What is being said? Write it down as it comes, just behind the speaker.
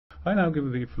I now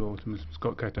give the floor to Mr.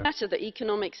 Scott Cato. Matter that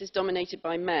economics is dominated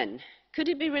by men. Could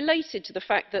it be related to the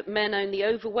fact that men own the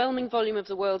overwhelming volume of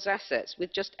the world's assets,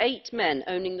 with just 8 men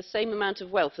owning the same amount of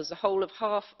wealth as the whole of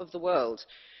half of the world?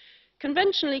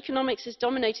 Conventional economics is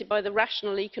dominated by the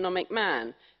rational economic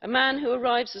man, a man who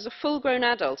arrives as a full-grown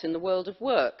adult in the world of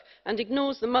work and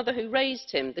ignores the mother who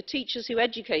raised him, the teachers who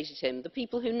educated him, the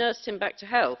people who nursed him back to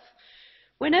health.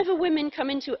 Whenever women come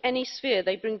into any sphere,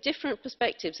 they bring different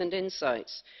perspectives and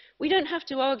insights. We don't have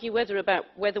to argue about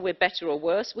whether we're better or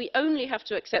worse. We only have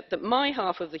to accept that my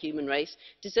half of the human race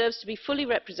deserves to be fully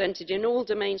represented in all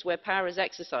domains where power is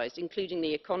exercised, including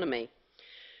the economy.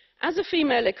 As a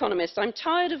female economist, I'm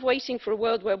tired of waiting for a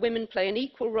world where women play an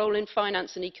equal role in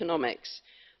finance and economics.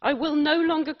 I will no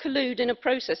longer collude in a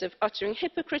process of uttering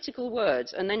hypocritical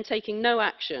words and then taking no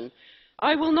action.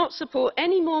 I will not support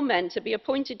any more men to be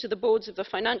appointed to the boards of the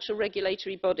financial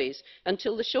regulatory bodies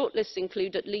until the shortlists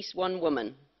include at least one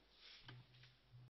woman.